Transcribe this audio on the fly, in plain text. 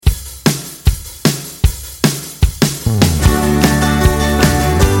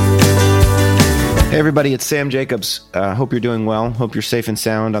everybody, it's Sam Jacobs. Hope you're doing well. Hope you're safe and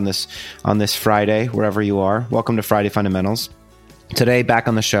sound on this Friday, wherever you are. Welcome to Friday Fundamentals. Today, back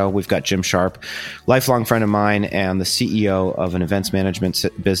on the show, we've got Jim Sharpe, lifelong friend of mine and the CEO of an events management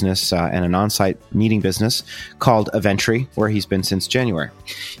business and an on-site meeting business called Eventry, where he's been since January.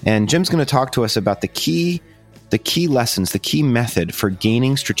 And Jim's going to talk to us about the key lessons, the key method for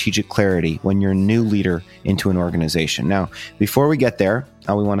gaining strategic clarity when you're a new leader into an organization. Now, before we get there,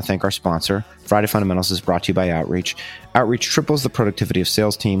 we want to thank our sponsor. Friday Fundamentals is brought to you by Outreach. Outreach triples the productivity of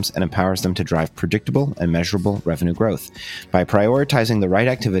sales teams and empowers them to drive predictable and measurable revenue growth. By prioritizing the right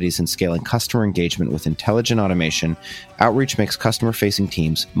activities and scaling customer engagement with intelligent automation, Outreach makes customer-facing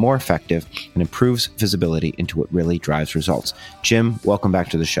teams more effective and improves visibility into what really drives results. Jim, welcome back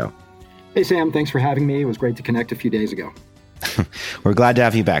to the show. Hey, Sam. Thanks for having me. It was great to connect a few days ago. We're glad to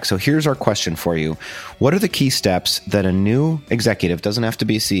have you back. So here's our question for you. What are the key steps that a new executive, doesn't have to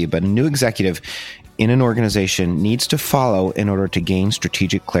be a CEO, but a new executive in an organization needs to follow in order to gain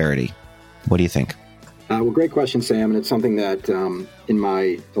strategic clarity? What do you think? Well, great question, Sam. And it's something that in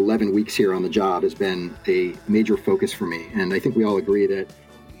my 11 weeks here on the job has been a major focus for me. And I think we all agree that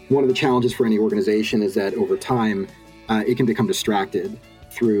one of the challenges for any organization is that over time, it can become distracted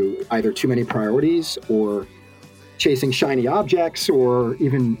through either too many priorities or chasing shiny objects or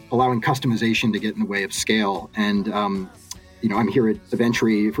even allowing customization to get in the way of scale. And, I'm here at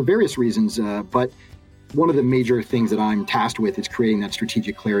Eventry for various reasons, but one of the major things that I'm tasked with is creating that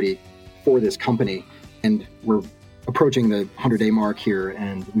strategic clarity for this company. And we're approaching the 100-day mark here,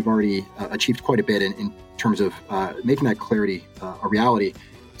 and we've already achieved quite a bit in terms of making that clarity a reality.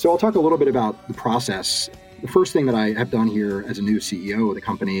 So I'll talk a little bit about the process. The first thing that I have done here as a new CEO of the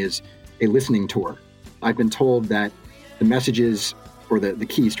company is a listening tour. I've been told that the messages or the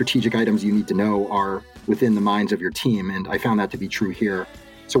key strategic items you need to know are within the minds of your team, and I found that to be true here.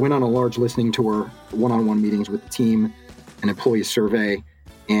 So I went on a large listening tour, one-on-one meetings with the team, an employee survey,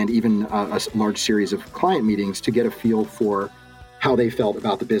 and even a large series of client meetings to get a feel for how they felt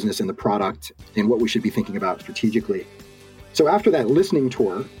about the business and the product and what we should be thinking about strategically. So after that listening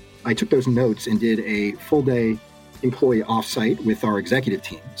tour, I took those notes and did a full-day employee offsite with our executive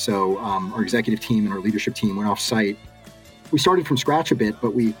team. So our executive team and our leadership team went offsite. We started from scratch a bit,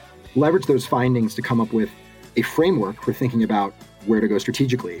 but we leveraged those findings to come up with a framework for thinking about where to go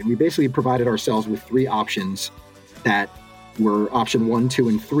strategically. And we basically provided ourselves with 3 options that were option 1, 2,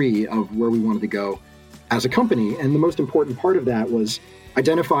 and 3 of where we wanted to go as a company. And the most important part of that was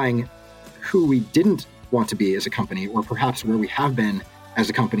identifying who we didn't want to be as a company, or perhaps where we have been as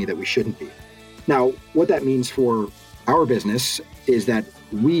a company that we shouldn't be. Now, what that means for our business is that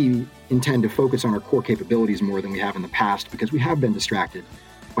we intend to focus on our core capabilities more than we have in the past because we have been distracted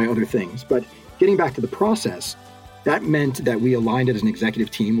by other things. But getting back to the process, that meant that we aligned it as an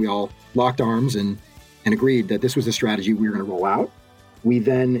executive team. We all locked arms and agreed that this was the strategy we were going to roll out. We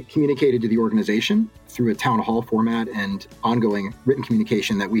then communicated to the organization through a town hall format and ongoing written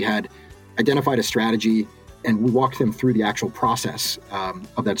communication that we had identified a strategy, and we walked them through the actual process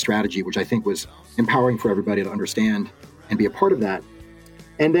of that strategy, which I think was empowering for everybody to understand and be a part of that.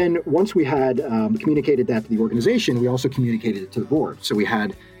 And then once we had communicated that to the organization, we also communicated it to the board. So we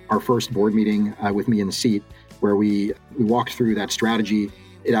had our first board meeting with me in the seat where we walked through that strategy.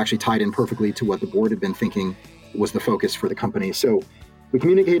 It actually tied in perfectly to what the board had been thinking was the focus for the company. So we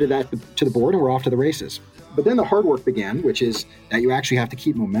communicated that to the board and we're off to the races. But then the hard work began, which is that you actually have to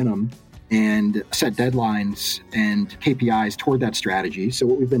keep momentum and set deadlines and KPIs toward that strategy. So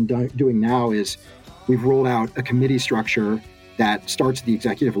what we've been doing now is we've rolled out a committee structure that starts at the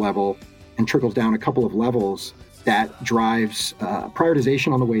executive level and trickles down a couple of levels that drives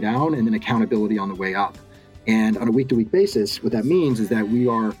prioritization on the way down and then accountability on the way up. And on a week-to-week basis, what that means is that we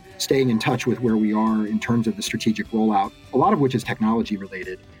are staying in touch with where we are in terms of the strategic rollout, a lot of which is technology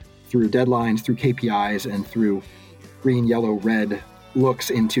related, through deadlines, through KPIs, and through green, yellow, red looks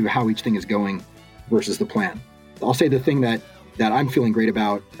into how each thing is going versus the plan. I'll say the thing that I'm feeling great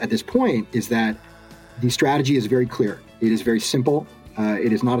about at this point is that the strategy is very clear. It is very simple.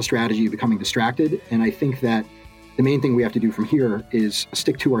 It is not a strategy of becoming distracted. And I think that the main thing we have to do from here is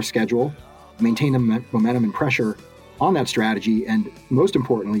stick to our schedule, maintain the momentum and pressure on that strategy, and most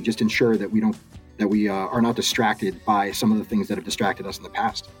importantly, just ensure that we are not distracted by some of the things that have distracted us in the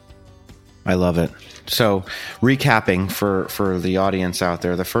past. I love it. So recapping for the audience out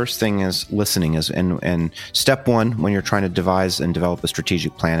there, the first thing is listening and step one when you're trying to devise and develop a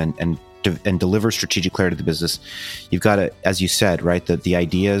strategic plan and and deliver strategic clarity to the business, you've got to, as you said, right, the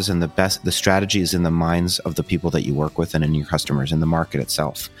ideas and the strategies in the minds of the people that you work with and in your customers, in the market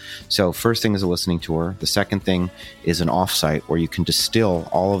itself. So first thing is a listening tour. The second thing is an offsite where you can distill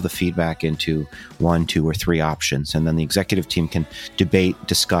all of the feedback into 1, 2, or 3 options. And then the executive team can debate,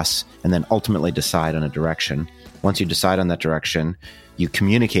 discuss, and then ultimately decide on a direction. Once you decide on that direction, you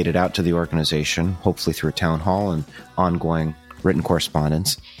communicate it out to the organization, hopefully through a town hall and ongoing written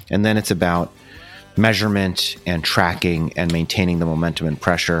correspondence. And then it's about measurement and tracking and maintaining the momentum and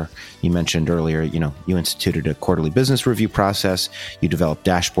pressure. You mentioned earlier, you instituted a quarterly business review process. You develop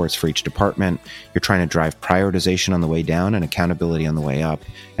dashboards for each department. You're trying to drive prioritization on the way down and accountability on the way up.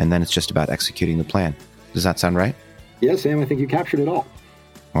 And then it's just about executing the plan. Does that sound right? Yes, Sam, I think you captured it all.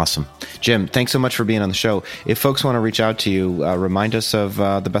 Awesome. Jim, thanks so much for being on the show. If folks want to reach out to you, remind us of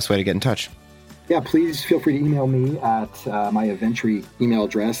the best way to get in touch. Yeah, please feel free to email me at my Aventry email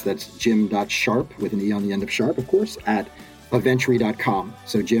address. That's jim.sharpe, with an E on the end of sharp, of course, at aventry.com.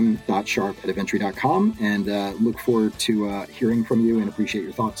 So jim.sharpe at aventry.com, and look forward to hearing from you and appreciate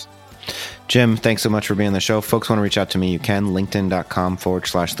your thoughts. Jim, thanks so much for being on the show. Folks want to reach out to me, you can.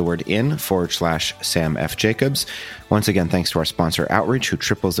 LinkedIn.com/Sam F. Jacobs. Once again, thanks to our sponsor, Outreach, who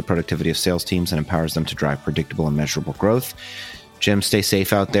triples the productivity of sales teams and empowers them to drive predictable and measurable growth. Jim, stay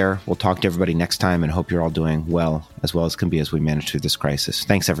safe out there. We'll talk to everybody next time and hope you're all doing well as can be as we manage through this crisis.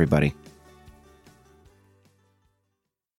 Thanks, everybody.